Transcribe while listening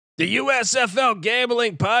The USFL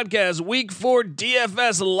Gambling Podcast Week 4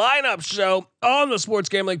 DFS lineup show on the Sports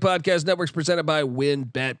Gambling Podcast Networks presented by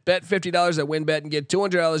WynnBET. Bet $50 at WynnBET and get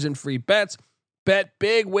 $200 in free bets. Bet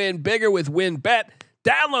big, win bigger with WynnBET.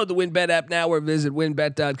 Download the WynnBET app now or visit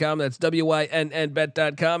wynnbet.com. That's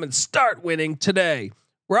WYNNBet.com and start winning today.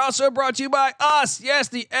 We're also brought to you by us. Yes,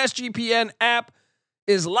 the SGPN app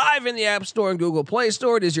is live in the App Store and Google Play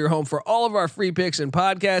Store. It is your home for all of our free picks and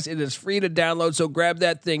podcasts. It is free to download, so grab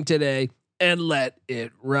that thing today and let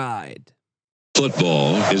it ride.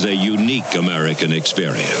 Football is a unique American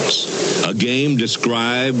experience. A game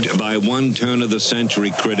described by one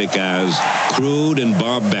turn-of-the-century critic as crude and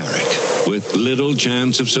barbaric, with little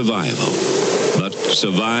chance of survival. But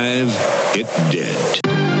survive it did.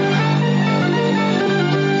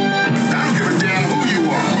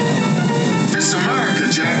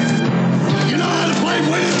 Jack. You know how to play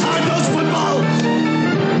winning hard-nosed football?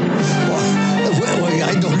 Well,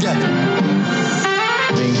 I don't get it.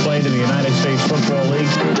 Being played in the United States Football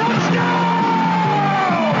League. Touchdown!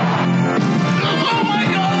 Oh my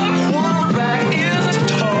God! Quarterback is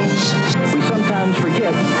toast. We sometimes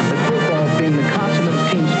forget that football, being the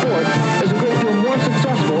consummate team sport, is a great deal more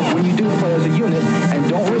successful when you do play as a unit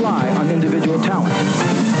and don't rely on individual talent.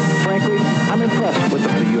 Frankly, I'm impressed with the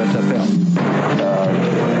USFL.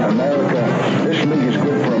 America, this league is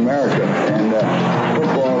good for America, and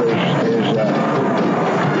football is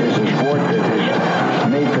a sport that is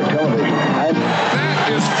made for television. That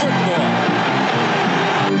is football.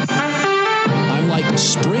 I'm like,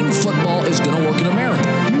 spring football is going to work in America.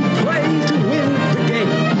 You play to win the game.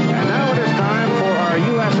 And now it is time for our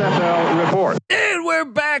USFL report. And we're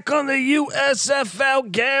back on the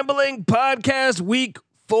USFL Gambling Podcast Week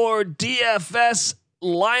 4 DFS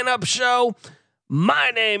lineup show.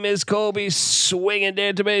 My name is Colby Swinging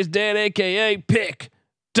Database Dan, aka Pick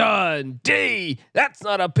Dundee. That's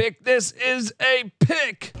not a pick. This is a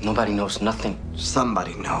pick. Nobody knows nothing.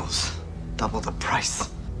 Somebody knows. Double the price,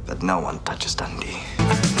 but no one touches Dundee.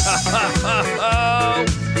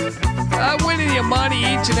 I'm winning you money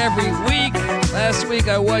each and every week. Last week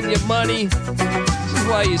I won you money. This is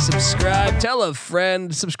why you subscribe. Tell a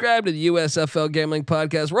friend. Subscribe to the USFL Gambling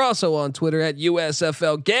Podcast. We're also on Twitter at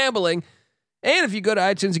USFL Gambling. And if you go to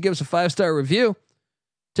iTunes and give us a 5-star review,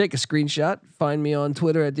 take a screenshot, find me on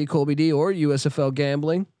Twitter at DColbyD or USFL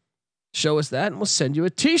Gambling. Show us that and we'll send you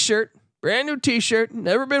a t-shirt, brand new t-shirt,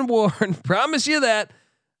 never been worn. Promise you that.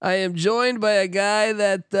 I am joined by a guy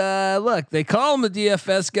that, look, they call him the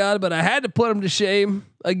DFS god, but I had to put him to shame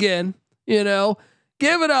again, you know,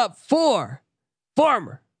 give it up for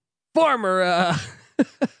former,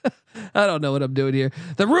 I don't know what I'm doing here.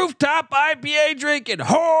 The rooftop IPA drinking,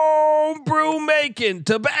 home brew making,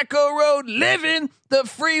 tobacco road living, the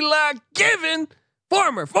free lock giving,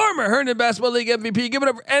 former Herndon Basketball League MVP. Give it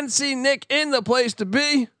up for NC Nick in the place to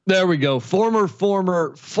be. There we go. Former.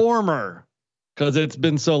 Cause it's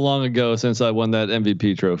been so long ago since I won that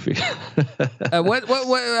MVP trophy. What?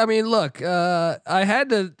 I mean, look, I had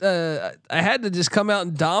to just come out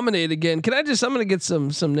and dominate again. I'm going to get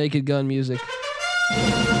some Naked Gun music.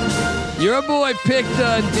 Your boy picked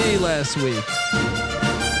Dundee last week.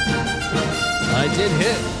 I did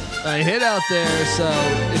hit. I hit out there. So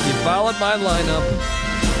if you followed my lineup,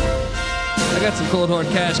 I got some cold hard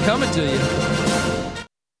cash coming to you.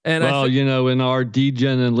 And well, you know, in our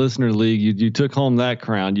DGen and listener league, you took home that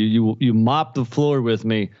crown. You mopped the floor with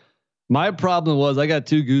me. My problem was I got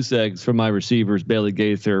 2 goose eggs from my receivers, Bailey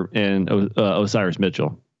Gaither and Osiris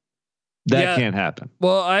Mitchell. That can't happen.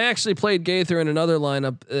 Well, I actually played Gaither in another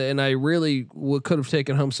lineup, and I really could have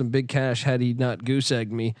taken home some big cash had he not goose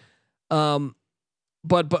egged me.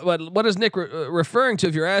 But what is Nick referring to?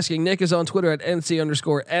 If you're asking, Nick is on Twitter at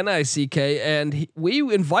NC_NICK, and we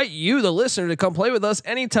invite you, the listener, to come play with us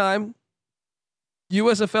anytime.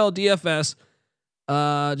 USFL DFS,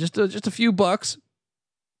 just a few bucks,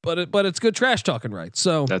 but it's good trash talking, right?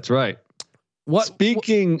 So that's right.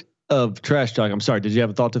 Speaking of trash talk, I'm sorry. Did you have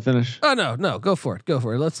a thought to finish? Oh no, go for it.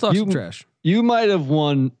 Let's talk some trash. You might have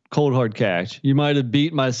won cold hard cash. You might have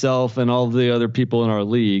beat myself and all the other people in our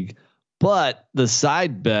league. But the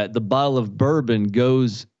side bet, the bottle of bourbon,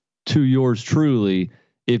 goes to yours truly.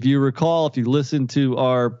 If you recall, if you listened to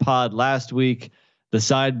our pod last week, the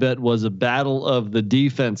side bet was a battle of the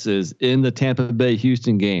defenses in the Tampa Bay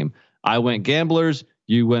Houston game. I went Gamblers,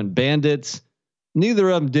 you went Bandits. Neither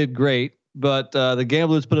of them did great, but the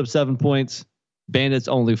Gamblers put up 7 points, Bandits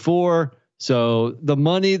only 4. So the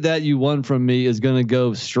money that you won from me is going to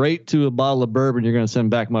go straight to a bottle of bourbon you're going to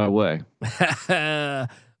send back my way.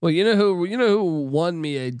 Well, you know who won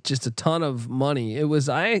me just a ton of money. It was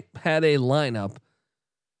I had a lineup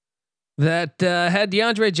that had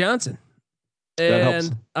DeAndre Johnson,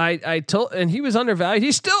 and and he was undervalued.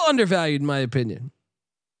 He's still undervalued in my opinion.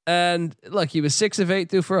 And look, he was 6 of 8,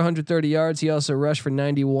 threw for 130 yards. He also rushed for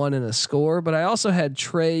 91 and a score. But I also had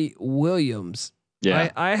Trey Williams. Yeah,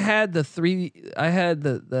 I had the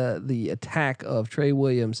attack of Trey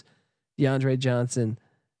Williams, DeAndre Johnson,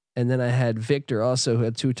 and then I had Victor also, who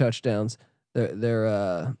had 2 touchdowns.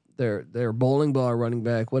 Their bowling ball running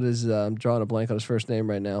back. What is I'm drawing a blank on his first name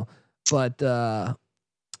right now, but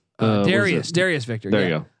Darius Victor. There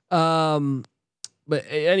you go. But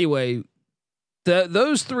anyway.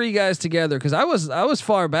 Those 3 guys together, because I was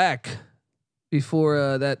far back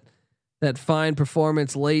before that fine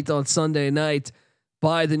performance late on Sunday night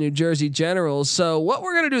by the New Jersey Generals. So what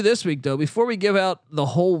we're gonna do this week, though, before we give out the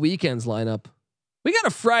whole weekend's lineup, we got a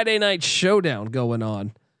Friday night showdown going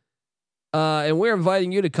on, and we're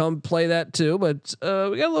inviting you to come play that too. But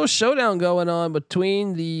we got a little showdown going on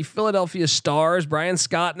between the Philadelphia Stars, Brian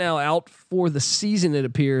Scott now out for the season, it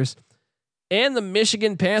appears, and the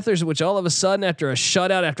Michigan Panthers, which all of a sudden, after a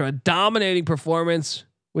shutout, after a dominating performance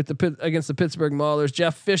against the Pittsburgh Maulers,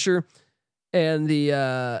 Jeff Fisher and the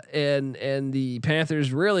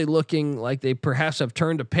Panthers really looking like they perhaps have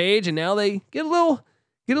turned a page, and now they get a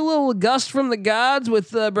little gust from the gods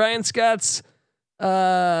with Brian Scott's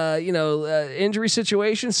injury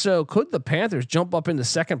situation. So could the Panthers jump up into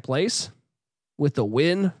second place with the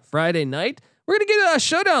win Friday night? We're gonna get a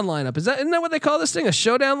showdown lineup. Isn't that what they call this thing? A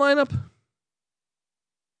showdown lineup?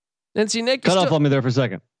 And see, Nick, cut off on me there for a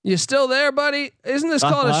second. You still there, buddy? Isn't this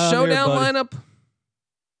called a showdown lineup?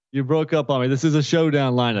 You broke up on me. This is a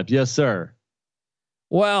showdown lineup. Yes, sir.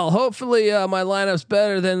 Well, hopefully my lineup's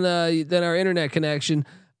better than our internet connection.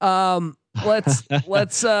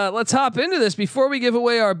 Let's hop into this before we give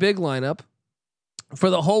away our big lineup for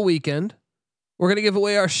the whole weekend. We're going to give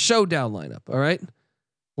away our showdown lineup. All right,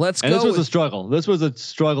 let's go. This was a struggle. This was a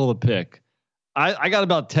struggle to pick. I got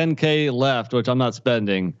about 10K left, which I'm not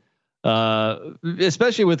spending.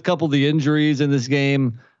 Especially with a couple of the injuries in this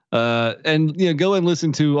game, and go and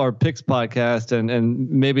listen to our picks podcast, and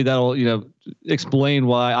maybe that'll explain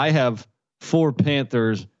why I have 4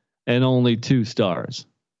 Panthers and only 2 stars.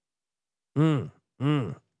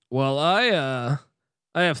 Well, I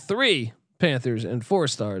have 3 Panthers and 4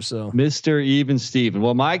 stars. So Mr. Even Steven.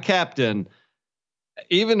 Well, my captain,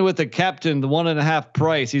 even with the captain, the 1.5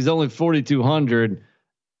 price, he's only 4,200.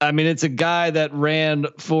 I mean, it's a guy that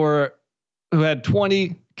who had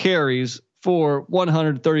 20 carries for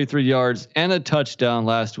 133 yards and a touchdown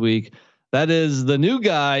last week. That is the new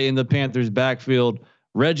guy in the Panthers backfield,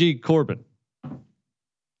 Reggie Corbin.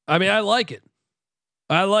 I mean, I like it.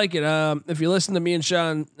 If you listen to me and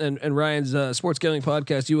Sean and Ryan's sports gambling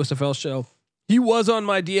podcast, USFL show, he was on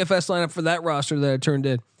my DFS lineup for that roster that I turned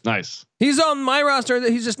in. Nice. He's on my roster.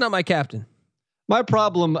 He's just not my captain. My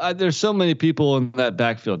problem, there's so many people in that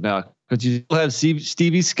backfield now because you have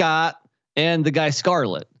Stevie Scott and the guy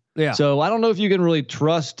Scarlett. Yeah. So I don't know if you can really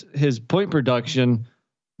trust his point production,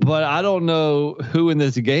 but I don't know who in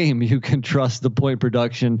this game you can trust the point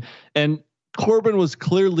production. And Corbin was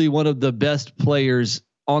clearly one of the best players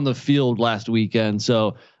on the field last weekend.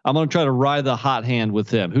 So I'm going to try to ride the hot hand with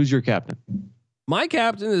him. Who's your captain? My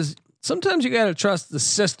captain is, sometimes you got to trust the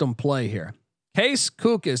system play here. Case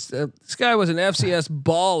Kukas, this guy was an FCS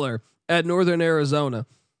baller at Northern Arizona.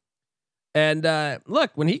 And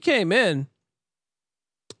look, when he came in,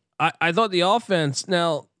 I thought the offense,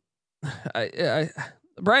 now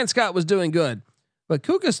Brian Scott was doing good, but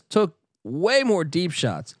Kukas took way more deep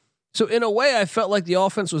shots. So in a way, I felt like the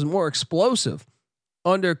offense was more explosive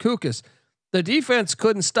under Kukas. The defense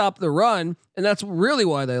couldn't stop the run, and that's really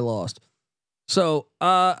why they lost. So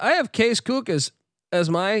I have Case Kukas as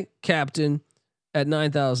my captain at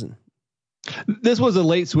 9,000. This was a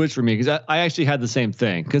late switch for me because I actually had the same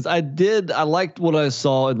thing because I liked what I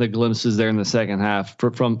saw in the glimpses there in the second half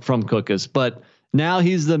from Kukas, but now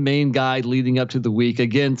he's the main guy leading up to the week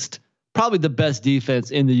against probably the best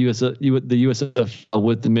defense in the USFL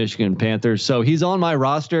with the Michigan Panthers. So he's on my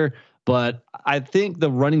roster, but I think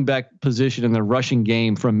the running back position in the rushing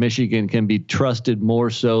game from Michigan can be trusted more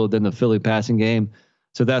so than the Philly passing game.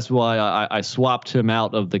 So that's why I swapped him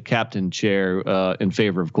out of the captain chair in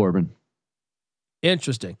favor of Corbin.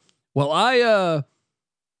 Interesting. Well, I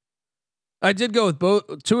did go with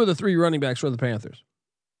 2 of the 3 running backs for the Panthers.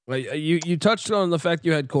 You touched on the fact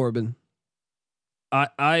you had Corbin. I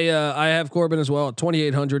have Corbin as well at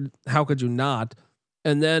 2,800. How could you not?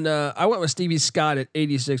 And then I went with Stevie Scott at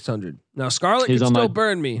 8,600. Now Scarlett can still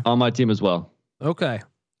burn me on my team as well. Okay,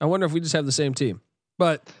 I wonder if we just have the same team,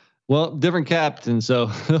 but different captain, so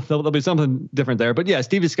there'll be something different there. But yeah,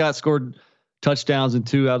 Stevie Scott scored touchdowns in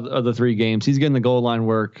 2 out of the 3 games. He's getting the goal line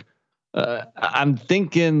work. I'm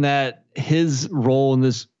thinking that his role in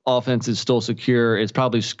this offense is still secure. It's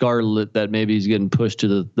probably Scarlett that maybe he's getting pushed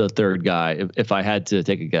to the third guy. If I had to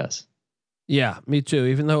take a guess. Yeah, me too.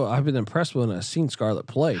 Even though I've been impressed when I've seen Scarlett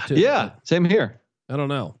play too. Yeah, same here. I don't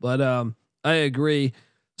know, but I agree.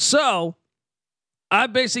 So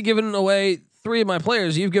I've basically given away 3 of my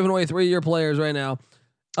players. You've given away 3 of your players right now.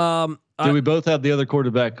 Do we both have the other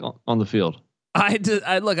quarterback on the field?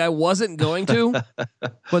 I wasn't going to,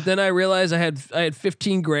 but then I realized I had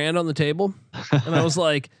 15 grand on the table, and I was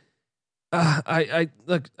like, I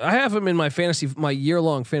have him in my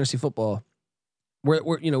year-long fantasy football.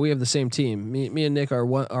 We're we have the same team. Me and Nick are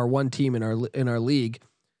one team in our league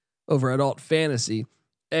over at Alt Fantasy,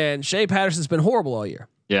 and Shea Patterson's been horrible all year.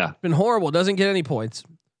 Yeah, been horrible. Doesn't get any points.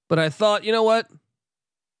 But I thought, you know what?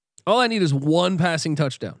 All I need is 1 passing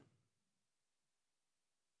touchdown.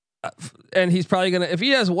 And he's probably if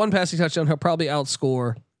he has 1 passing touchdown, he'll probably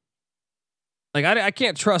outscore. Like I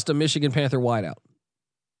can't trust a Michigan Panther wideout,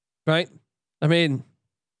 right? I mean,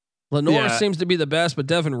 Lenore seems to be the best, but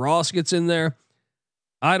Devin Ross gets in there.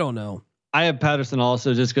 I don't know. I have Patterson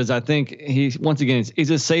also just because I think he's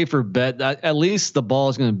a safer bet. At least the ball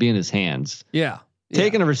is going to be in his hands. Yeah.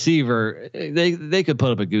 Taking a receiver, they could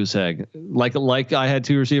put up a goose egg. Like I had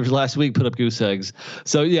 2 receivers last week put up goose eggs.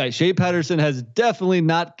 So yeah, Shea Patterson has definitely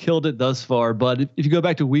not killed it thus far. But if you go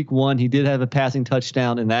back to week 1, he did have a passing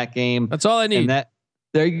touchdown in that game. That's all I need. And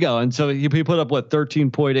there you go. And so he put up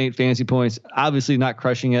 13.8 fantasy points. Obviously not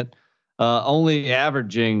crushing it. Only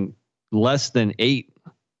averaging less than 8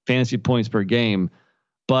 fantasy points per game.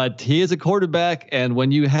 But he is a quarterback, and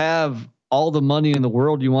when you have all the money in the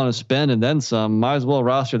world you want to spend and then some, might as well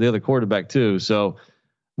roster the other quarterback too. So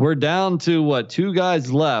we're down to 2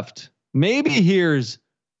 guys left. Maybe here's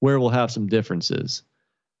where we'll have some differences.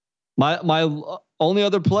 My only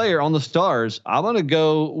other player on the stars, I'm going to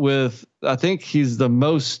go with, I think he's the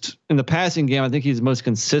most in the passing game. I think he's the most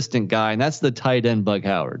consistent guy, and that's the tight end Bug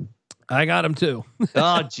Howard. I got him too.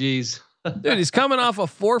 Oh geez. Dude, he's coming off a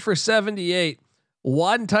 4 for 78,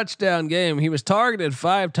 1 touchdown game. He was targeted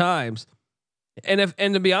 5 times. And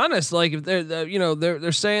to be honest, like if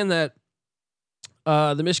they're saying that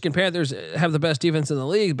the Michigan Panthers have the best defense in the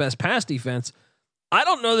league, best pass defense. I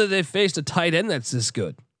don't know that they've faced a tight end that's this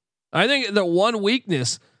good. I think the one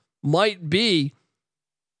weakness might be,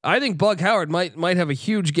 I think Bug Howard might have a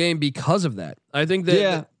huge game because of that. I think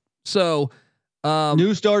that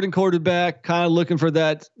new starting quarterback, kind of looking for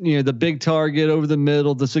that, the big target over the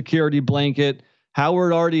middle, the security blanket.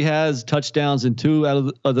 Howard already has touchdowns in 2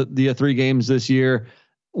 out of the 3 games this year.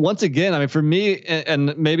 Once again, I mean, for me,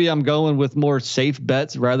 and maybe I'm going with more safe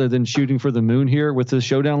bets rather than shooting for the moon here with the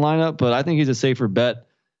showdown lineup, but I think he's a safer bet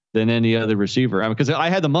than any other receiver. I mean, because I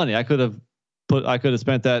had the money, I could have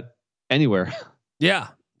spent that anywhere. Yeah,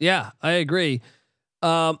 I agree.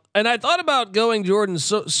 And I thought about going Jordan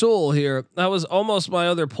Sewell here. That was almost my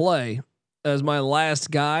other play as my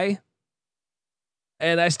last guy.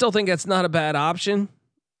 And I still think that's not a bad option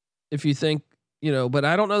if you think, but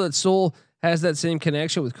I don't know that Sewell has that same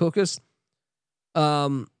connection with Cookus.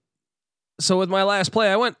 So with my last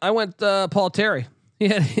play, I went Paul Terry.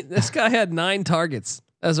 This guy had 9 targets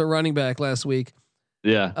as a running back last week.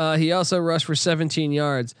 Yeah. He also rushed for 17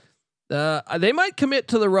 yards. They might commit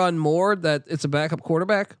to the run more, that it's a backup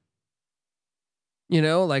quarterback.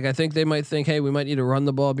 I think they might think, hey, we might need to run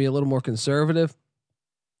the ball, be a little more conservative.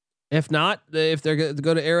 If not, if they're going to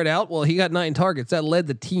go to air it out, well, he got 9 targets. That led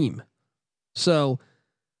the team. So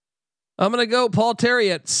I'm going to go Paul Terry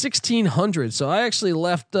at 1,600. So I actually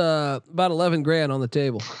left about 11 grand on the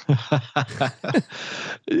table.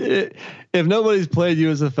 If nobody's played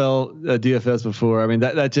USFL DFS before, I mean,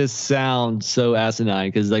 that just sounds so asinine,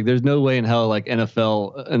 because like there's no way in hell like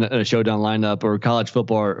NFL in a showdown lineup or college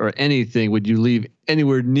football or anything would you leave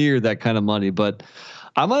anywhere near that kind of money. But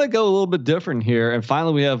I'm going to go a little bit different here. And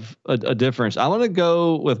finally, we have a difference. I'm going to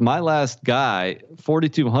go with my last guy,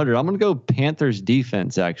 4,200. I'm going to go Panthers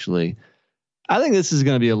defense, actually. I think this is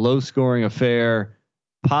going to be a low scoring affair,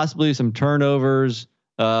 possibly some turnovers.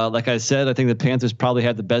 Like I said, I think the Panthers probably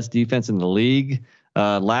had the best defense in the league.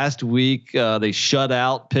 Last week, they shut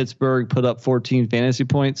out Pittsburgh, put up 14 fantasy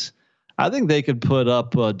points. I think they could put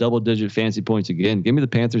up double-digit fantasy points again. Give me the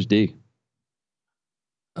Panthers D.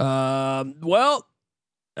 Well,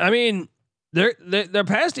 I mean, their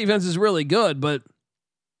pass defense is really good, but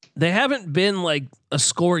they haven't been like a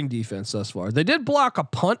scoring defense thus far. They did block a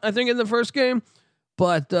punt, I think, in the first game,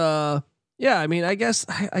 but yeah, I mean, I guess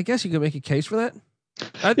you could make a case for that.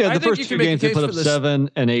 The first two games they put up 7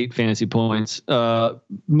 and 8 fantasy points,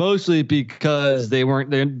 mostly because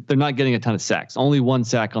they're not getting a ton of sacks. Only 1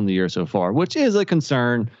 sack on the year so far, which is a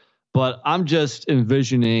concern. But I'm just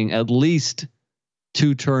envisioning at least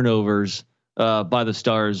 2 turnovers by the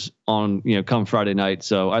Stars on come Friday night.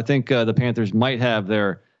 So I think the Panthers might have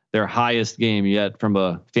their highest game yet from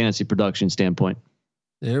a fantasy production standpoint.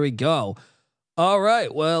 There we go. All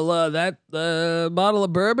right. Well, that bottle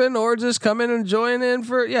of bourbon, or just come in and join in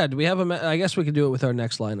for. Do we have I guess we could do it with our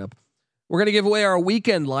next lineup. We're going to give away our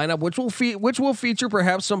weekend lineup, which will feature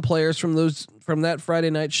perhaps some players from that Friday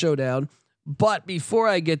night showdown. But before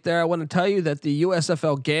I get there, I want to tell you that the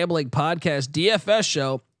USFL Gambling Podcast DFS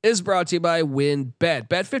show is brought to you by WynnBET.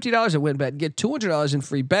 Bet $50 at WynnBET and get $200 in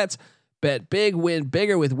free bets. Bet big, win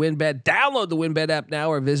bigger with WynnBET. Download the WynnBET app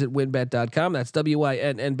now or visit wynnbet.com. That's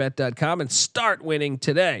WYNNBet.com and start winning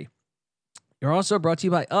today. You're also brought to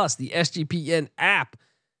you by us, the SGPN app.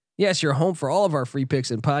 Yes, you're home for all of our free picks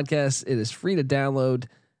and podcasts. It is free to download.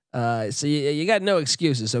 So you got no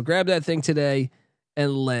excuses. So grab that thing today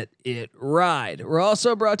and let it ride. We're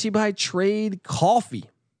also brought to you by Trade Coffee.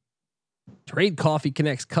 Trade Coffee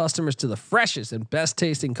connects customers to the freshest and best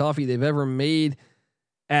tasting coffee they've ever made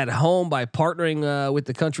at home by partnering with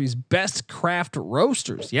the country's best craft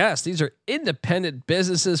roasters. Yes, these are independent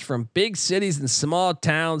businesses from big cities and small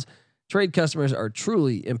towns. Trade customers are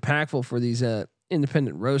truly impactful for these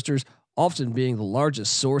independent roasters, often being the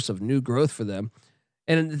largest source of new growth for them.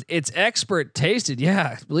 And it's expert tasted.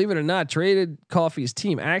 Yeah, believe it or not, Traded Coffee's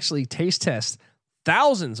team actually taste tests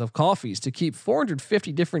thousands of coffees to keep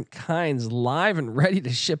 450 different kinds live and ready to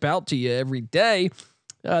ship out to you every day.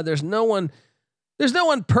 There's no one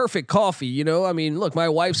perfect coffee. I mean, look, my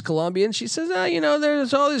wife's Colombian. She says,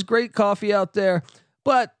 there's all this great coffee out there,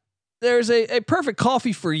 but there's a perfect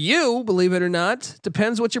coffee for you. Believe it or not,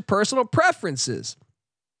 depends what your personal preference is.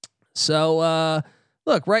 So,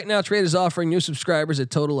 look, right now, Trade is offering new subscribers a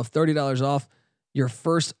total of $30 off your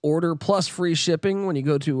first order plus free shipping when you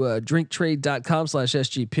go to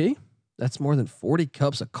drinktrade.com/SGP. That's more than 40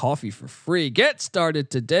 cups of coffee for free. Get started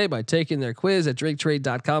today by taking their quiz at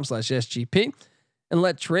drinktrade.com/SGP and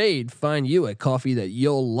let Trade find you a coffee that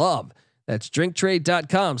you'll love. That's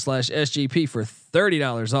drinktrade.com/SGP for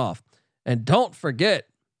 $30 off. And don't forget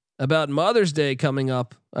about Mother's Day coming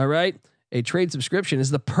up. All right. A Trade subscription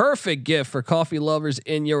is the perfect gift for coffee lovers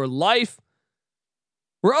in your life.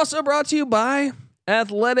 We're also brought to you by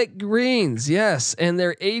Athletic Greens. Yes, and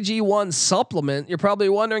their AG1 supplement. You're probably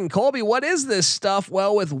wondering, Colby, what is this stuff?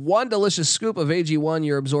 Well, with one delicious scoop of AG1,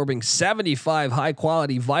 you're absorbing 75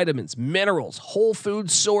 high-quality vitamins, minerals, whole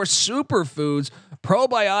food source superfoods,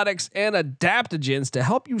 probiotics, and adaptogens to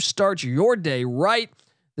help you start your day right.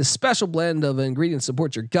 This special blend of ingredients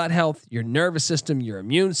supports your gut health, your nervous system, your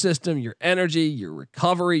immune system, your energy, your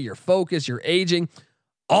recovery, your focus, your aging,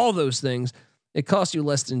 all those things. It costs you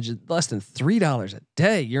less than $3 a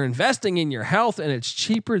day. You're investing in your health, and it's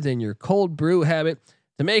cheaper than your cold brew habit.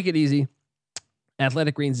 To make it easy,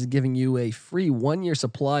 Athletic Greens is giving you a free 1-year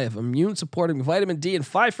supply of immune-supporting vitamin D and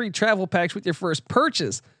 5 free travel packs with your first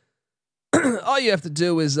purchase. All you have to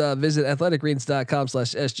do is visit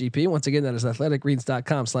athleticgreens.com/SGP. Once again, that is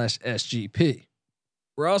athleticgreens.com/SGP.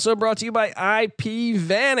 We're also brought to you by IP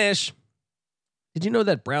Vanish. Did you know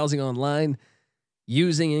that browsing online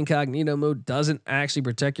using incognito mode doesn't actually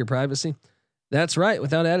protect your privacy? That's right.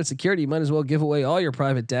 Without added security, you might as well give away all your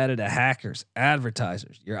private data to hackers,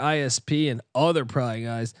 advertisers, your ISP, and other prying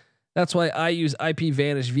eyes. That's why I use IP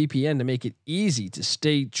Vanish VPN to make it easy to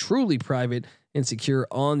stay truly private and secure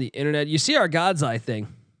on the internet. You see our God's Eye thing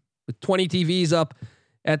with 20 TVs up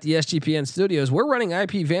at the SGPN studios. We're running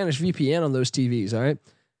IP Vanish VPN on those TVs. All right.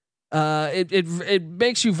 It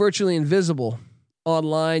makes you virtually invisible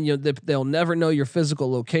online. They'll never know your physical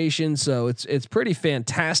location. So it's pretty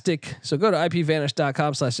fantastic. So go to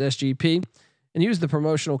ipvanish.com/SGP and use the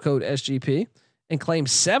promotional code SGP and claim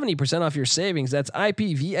 70% off your savings. That's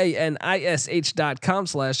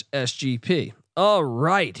ipvanish.com/SGP. All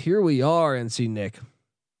right, here we are, NC Nick.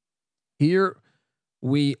 Here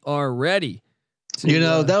we are ready.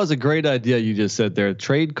 That was a great idea you just said there.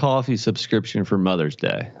 Trade coffee subscription for Mother's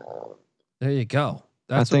Day. There you go.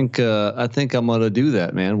 I think I'm gonna do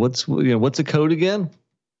that, man. What's the code again?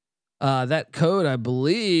 That code, I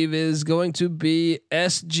believe, is going to be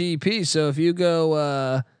SGP. So if you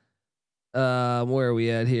go, where are we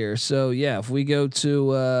at here? So yeah, if we go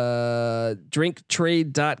to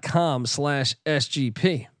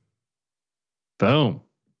drinktrade.com/SGP. Boom.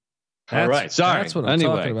 All right. Sorry. That's what I'm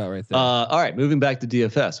talking about right there. All right. Moving back to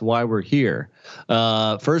DFS, why we're here.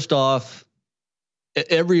 First off,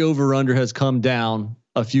 every over under has come down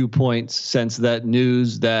a few points since that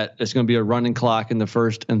news that it's going to be a running clock in the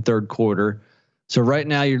first and third quarter. So right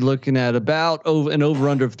now you're looking at about an over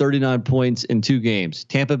under of 39 points in 2 games,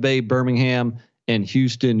 Tampa Bay, Birmingham, and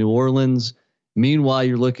Houston, New Orleans. Meanwhile,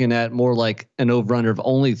 you're looking at more like an over under of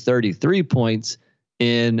only 33 points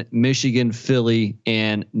in Michigan, Philly,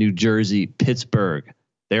 and New Jersey, Pittsburgh.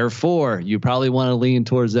 Therefore, you probably want to lean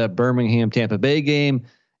towards that Birmingham, Tampa Bay game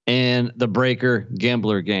and the Breaker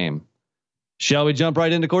Gambler game. Shall we jump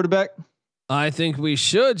right into quarterback? I think we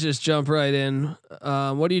should just jump right in.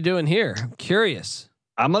 What are you doing here? I'm curious.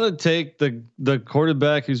 I'm going to take the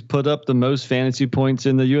quarterback who's put up the most fantasy points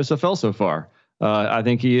in the USFL so far. I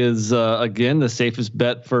think he is, again, the safest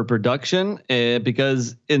bet for production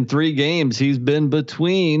because in 3 games, he's been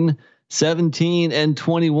between 17 and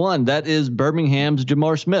 21. That is Birmingham's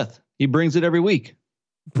Jamar Smith. He brings it every week.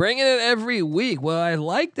 Bringing it every week. Well, I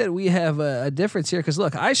like that we have a difference here because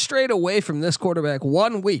look, I strayed away from this quarterback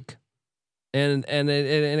 1 week. And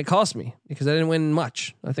it cost me because I didn't win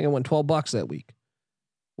much. I think I won $12 that week.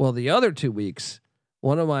 Well, the other 2 weeks,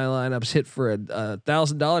 one of my lineups hit for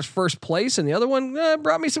 $1,000 first place, and the other one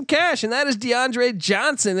brought me some cash, and that is DeAndre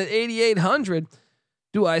Johnson at 8,800.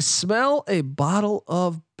 Do I smell a bottle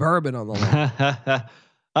of bourbon on the line?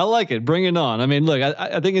 I like it. Bring it on. I mean, look,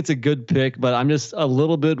 I think it's a good pick, but I'm just a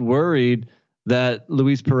little bit worried that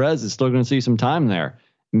Luis Perez is still going to see some time there.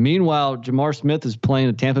 Meanwhile, Jamar Smith is playing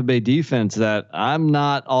a Tampa Bay defense that I'm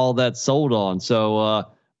not all that sold on. So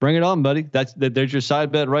bring it on, buddy. There's your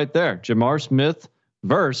side bet right there. Jamar Smith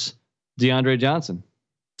versus DeAndre Johnson.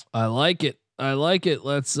 I like it.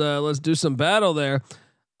 Let's do some battle there.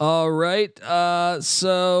 All right.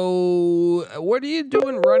 So what are you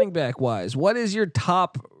doing running back wise? What is your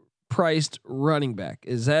top priced running back?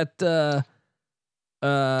 Is that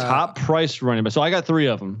top priced running back? So I got 3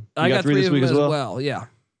 of them. I got 3 this week as well. Yeah.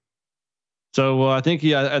 So I think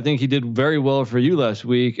he did very well for you last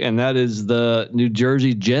week, and that is the New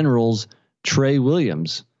Jersey Generals, Trey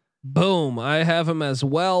Williams. Boom. I have him as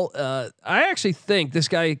well. I actually think this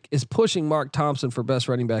guy is pushing Mark Thompson for best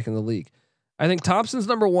running back in the league. I think Thompson's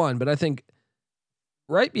number 1, but I think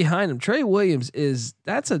right behind him, Trey Williams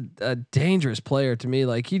that's a dangerous player to me.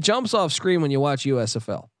 Like he jumps off screen when you watch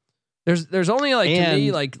USFL. There's only to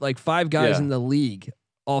me like 5 guys in the league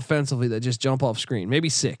offensively that just jump off screen, maybe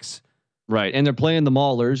 6. Right. And they're playing the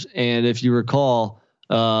Maulers. And if you recall,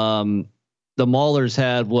 the Maulers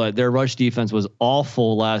had their rush defense was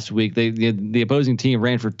awful last week. The opposing team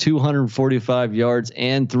ran for 245 yards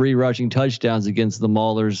and 3 rushing touchdowns against the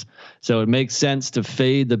Maulers. So it makes sense to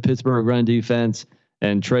fade the Pittsburgh run defense.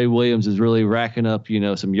 And Trey Williams is really racking up,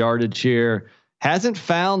 some yardage here. Hasn't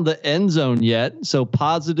found the end zone yet. So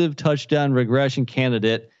positive touchdown regression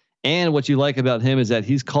candidate. And what you like about him is that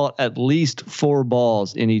he's caught at least 4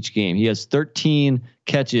 balls in each game. He has 13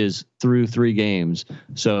 catches through 3 games.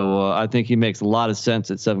 So I think he makes a lot of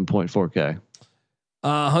sense at 7.4K.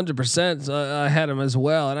 100%. I had him as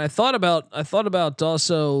well. And I thought about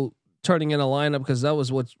also turning in a lineup because that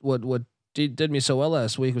was what did me so well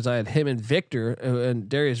last week was I had him and Victor, and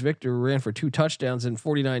Darius Victor ran for 2 touchdowns and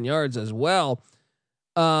 49 yards as well.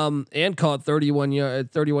 And caught 31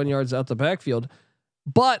 yards out the backfield.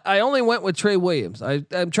 But I only went with Trey Williams.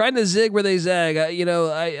 I'm trying to zig where they zag.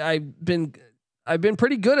 I've been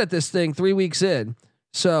pretty good at this thing 3 weeks in.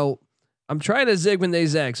 So I'm trying to zig when they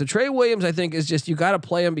zag. So Trey Williams, I think, is just you got to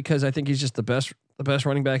play him because I think he's just the best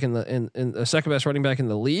running back in the second best running back in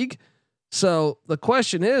the league. So the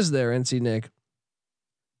question is there, NC Nick,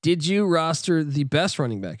 did you roster the best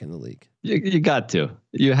running back in the league? You got to.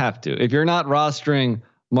 You have to. If you're not rostering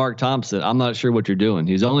Mark Thompson, I'm not sure what you're doing.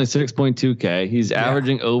 He's only 6.2K. He's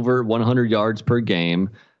averaging over 100 yards per game.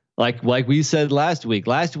 Like we said last week.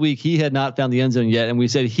 Last week he had not found the end zone yet, and we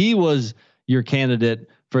said he was your candidate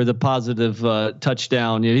for the positive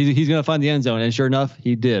touchdown. He's going to find the end zone, and sure enough,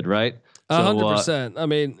 he did. Right, 100%. I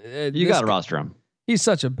mean, you got to roster him. He's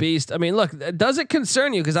such a beast. I mean, look, does it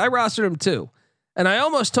concern you? Because I rostered him too, and I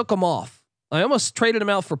almost took him off. I almost traded him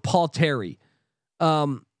out for Paul Terry.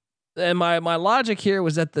 And my logic here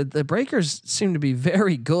was that the Breakers seem to be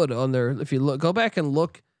very good on their. If you go back and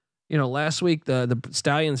look, last week the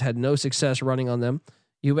Stallions had no success running on them.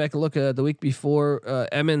 You go back and look at the week before,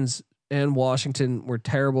 Emmons and Washington were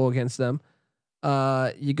terrible against them.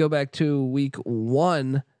 You go back to week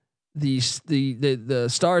 1, the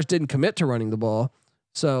Stars didn't commit to running the ball.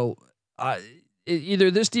 So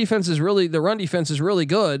either this defense is really the run defense is really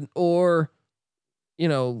good, or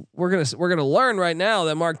we're gonna learn right now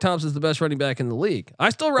that Mark Thompson's the best running back in the league. I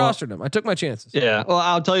still rostered him. I took my chances. Yeah. Well,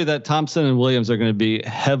 I'll tell you that Thompson and Williams are going to be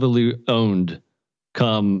heavily owned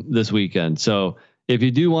come this weekend. So if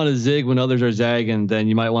you do want to zig when others are zagging, then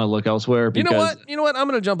you might want to look elsewhere. Because, You know what? I'm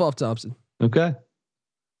going to jump off Thompson. Okay.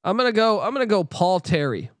 I'm going to go Paul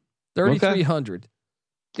Terry, 3,300.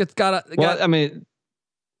 I mean,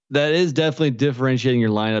 that is definitely differentiating your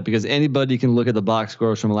lineup because anybody can look at the box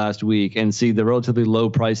scores from last week and see the relatively low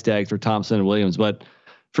price tags for Thompson and Williams. But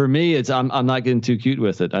for me, I'm not getting too cute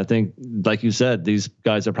with it. I think, like you said, these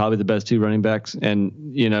guys are probably the best 2 running backs, and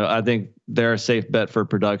I think they're a safe bet for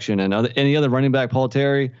production. And any other running back, Paul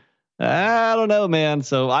Terry, I don't know, man.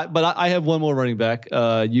 So I have one more running back.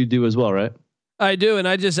 You do as well, right? I do, and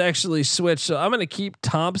I just actually switched. So I'm going to keep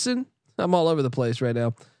Thompson. I'm all over the place right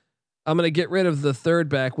now. I'm going to get rid of the third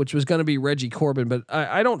back, which was going to be Reggie Corbin, but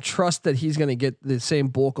I don't trust that he's going to get the same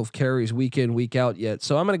bulk of carries week in, week out yet.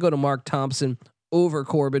 So I'm going to go to Mark Thompson over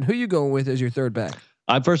Corbin. Who you going with as your third back?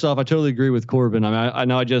 First off, I totally agree with Corbin. I mean, I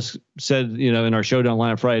know I just said, in our showdown line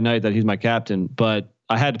on Friday night that he's my captain, but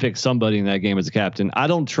I had to pick somebody in that game as a captain. I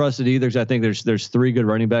don't trust it either, because I think there's 3 good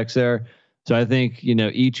running backs there. So I think,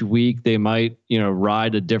 each week they might,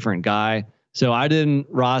 ride a different guy. So I didn't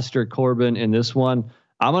roster Corbin in this one.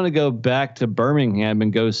 I'm going to go back to Birmingham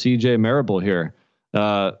and go CJ Marable here.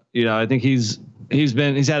 I think he's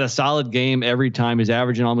had a solid game every time. He's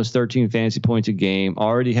averaging almost 13 fantasy points a game.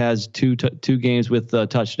 Already has two games with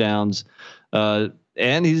touchdowns.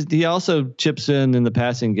 And he also chips in the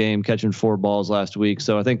passing game, catching 4 balls last week.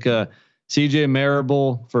 So I think CJ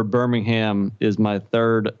Marable for Birmingham is my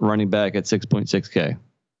third running back at 6.6K.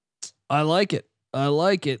 I like it.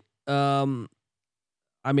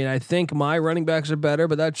 I mean, I think my running backs are better,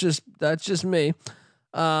 but that's just me.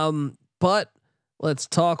 But let's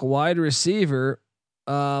talk wide receiver.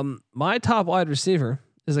 My top wide receiver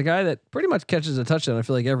is a guy that pretty much catches a touchdown, I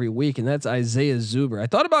feel like, every week, and that's Isaiah Zuber. I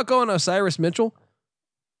thought about going Osiris Mitchell,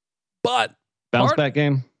 but bounce back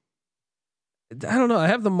game. I don't know. I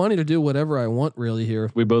have the money to do whatever I want really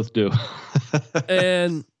here. We both do.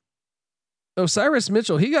 And Osiris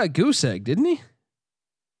Mitchell, he got goose egg, didn't he?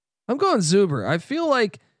 I'm going Zuber. I feel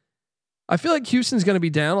like Houston's going to be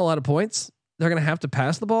down a lot of points. They're going to have to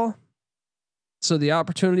pass the ball. So the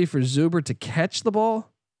opportunity for Zuber to catch the ball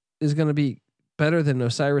is going to be better than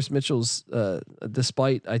Osiris Mitchell's.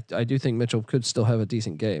 Despite I do think Mitchell could still have a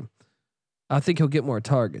decent game. I think he'll get more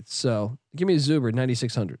targets. So give me Zuber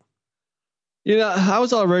 9,600. I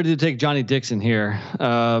was all ready to take Johnny Dixon here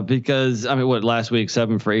because last week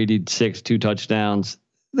 7 for 86, 2 touchdowns.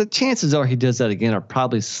 The chances are he does that again are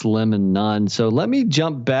probably slim and none. So let me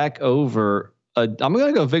jump back over. I'm going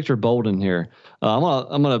to go Victor Bolden here. I'm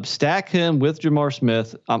going to stack him with Jamar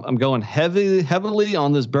Smith. I'm going heavily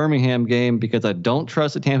on this Birmingham game because I don't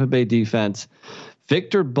trust the Tampa Bay defense.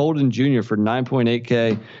 Victor Bolden Jr. for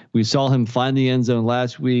 9.8K. We saw him find the end zone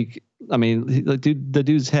last week. I mean, the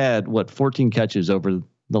dude's had 14 catches over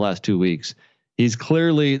the last 2 weeks. He's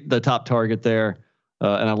clearly the top target there,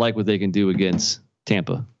 and I like what they can do against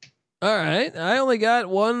Tampa. All right, I only got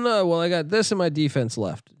one. I got this in my defense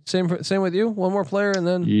left. Same with you. One more player, and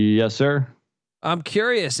then yes, sir. I'm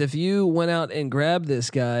curious if you went out and grabbed this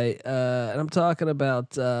guy, and I'm talking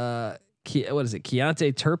about what is it,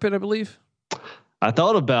 Keontae Turpin, I believe. I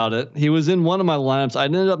thought about it. He was in one of my lineups. I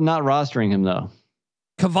ended up not rostering him though.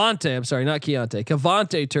 Cavante, I'm sorry, not Keontae.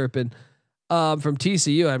 Cavante Turpin from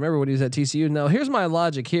TCU. I remember when he was at TCU. Now, here's my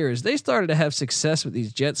logic here: is they started to have success with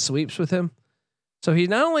these jet sweeps with him. So he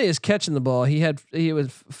not only is catching the ball, he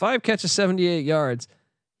was 5 catches, 78 yards.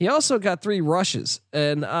 He also got 3 rushes,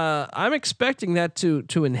 and I'm expecting that to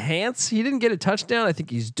enhance. He didn't get a touchdown. I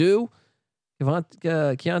think he's due. What did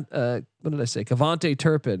I say? Cavante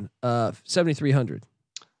Turpin, 7,300.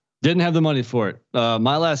 Didn't have the money for it.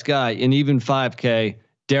 My last guy in even 5K,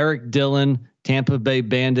 Derek Dillon, Tampa Bay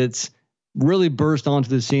Bandits, really burst onto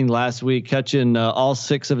the scene last week, catching all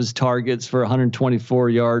 6 of his targets for 124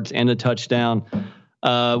 yards and a touchdown.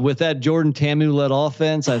 With that Jordan Ta'amu led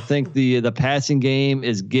offense, I think the passing game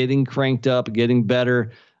is getting cranked up, getting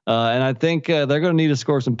better, and I think they're going to need to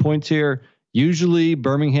score some points here. Usually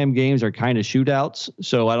Birmingham games are kind of shootouts,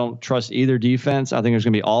 so I don't trust either defense. I think there's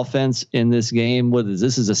going to be offense in this game.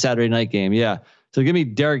 This is a Saturday night game, yeah. So give me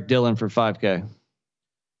Derek Dillon for 5K.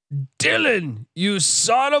 Dillon, you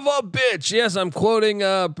son of a bitch. Yes, I'm quoting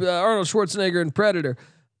Arnold Schwarzenegger in Predator.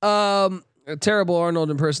 A terrible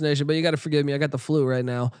Arnold impersonation, but you got to forgive me. I got the flu right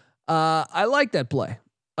now. I like that play.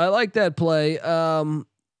 So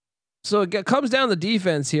it comes down to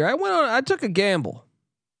defense here. I took a gamble.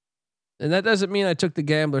 And that doesn't mean I took the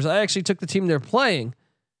gamblers. I actually took the team they're playing.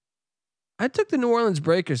 I took the New Orleans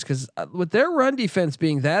Breakers because with their run defense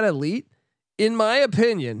being that elite, in my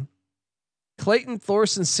opinion, Clayton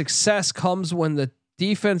Thorson's success comes when the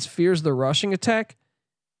defense fears the rushing attack.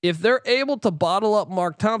 if they're able to bottle up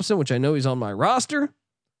Mark Thompson, which I know he's on my roster,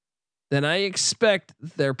 then I expect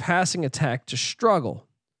their passing attack to struggle.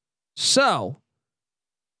 So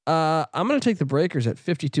I'm going to take the Breakers at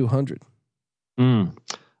 5,200. I'm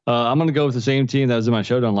going to go with the same team that was in my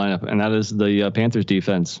showdown lineup, and that is the Panthers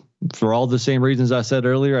defense. For all the same reasons I said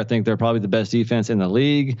earlier, I think they're probably the best defense in the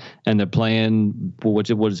league, and they're playing what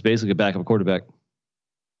is basically a backup quarterback.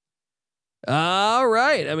 All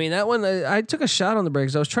right. I mean, that one, I took a shot on the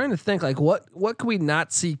Breakers. I was trying to think like what could we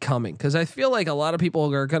not see coming? Cause I feel like a lot of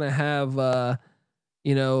people are going to have, the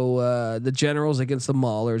Generals against the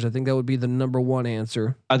Maulers. I think that would be the number one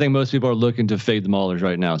answer. I think most people are looking to fade the Maulers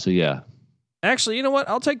right now. So yeah, actually, you know what?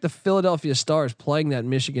 I'll take the Philadelphia Stars playing that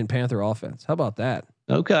Michigan Panther offense. How about that?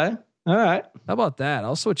 Okay. All right. How about that?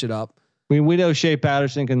 I'll switch it up. We know Shea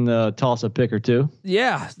Patterson can toss a pick or two.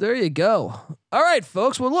 Yeah, there you go. All right,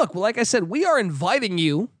 folks. Well, look, like I said, we are inviting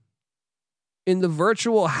you in the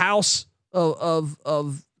virtual house of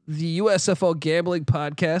the USFL Gambling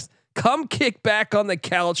Podcast. Come kick back on the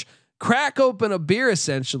couch, crack open a beer,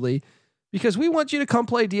 essentially, because we want you to come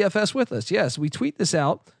play DFS with us. Yes, we tweet this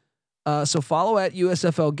out. So follow at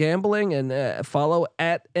USFL Gambling and follow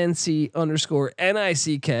at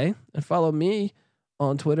NC_NICK and follow me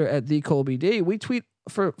on Twitter at TheColbyD. We tweet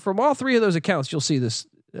from all three of those accounts. You'll see this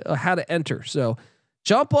how to enter. So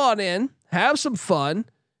jump on in, have some fun,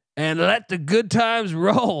 and let the good times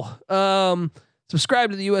roll. Subscribe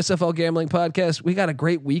to the USFL Gambling Podcast. We got a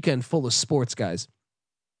great weekend full of sports, guys.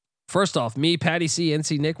 First off, me, Patty C,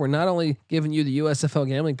 NC Nick, we're not only giving you the USFL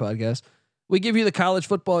Gambling Podcast, we give you the college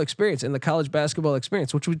football experience and the college basketball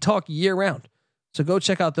experience, which we talk year round. So go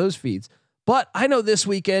check out those feeds. But I know this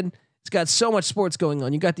weekend, it's got so much sports going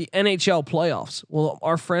on. You got the NHL playoffs. Well,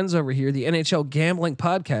 our friends over here, the NHL Gambling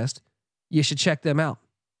Podcast, you should check them out.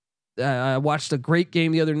 I watched a great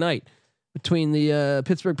game the other night between the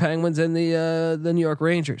Pittsburgh Penguins and the New York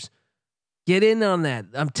Rangers. Get in on that.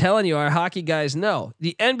 I'm telling you, our hockey guys know.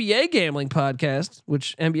 The NBA Gambling Podcast,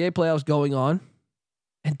 which NBA playoffs going on.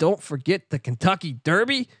 And don't forget the Kentucky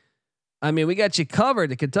Derby. I mean, we got you covered.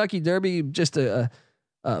 The Kentucky Derby, just a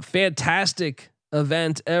fantastic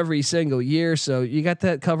event every single year. So you got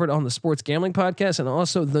that covered on the Sports Gambling Podcast and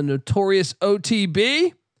also the Notorious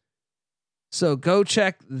OTB. So go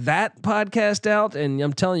check that podcast out. And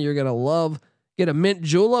I'm telling you, you're going to get a mint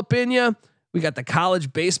julep in you. We got the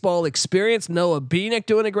college baseball experience. Noah Beanick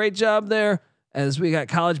doing a great job there as we got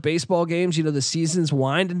college baseball games. You know, the season's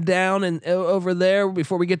winding down and over there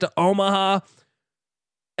before we get to Omaha.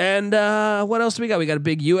 And what else do we got? We got a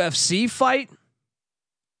big UFC fight.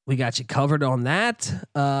 We got you covered on that.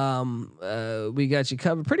 We got you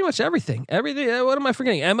covered pretty much everything. Everything. What am I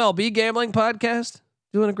forgetting? MLB Gambling Podcast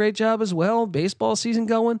doing a great job as well. Baseball season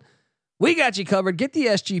going. We got you covered. Get the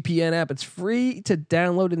SGPN app. It's free to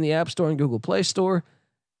download in the App Store and Google Play Store.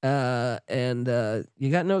 And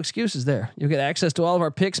you got no excuses there. You'll get access to all of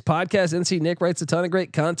our picks, podcasts. NC Nick writes a ton of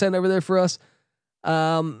great content over there for us.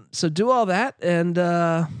 So do all that and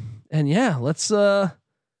yeah, let's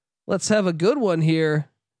have a good one here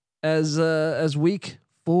as week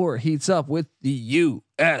 4 heats up with the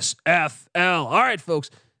USFL. All right,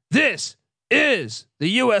 folks, this is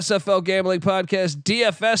the USFL Gambling Podcast,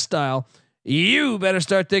 DFS style. You better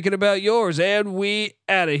start thinking about yours, and we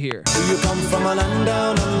out of here. Do you come from a land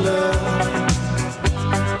down under?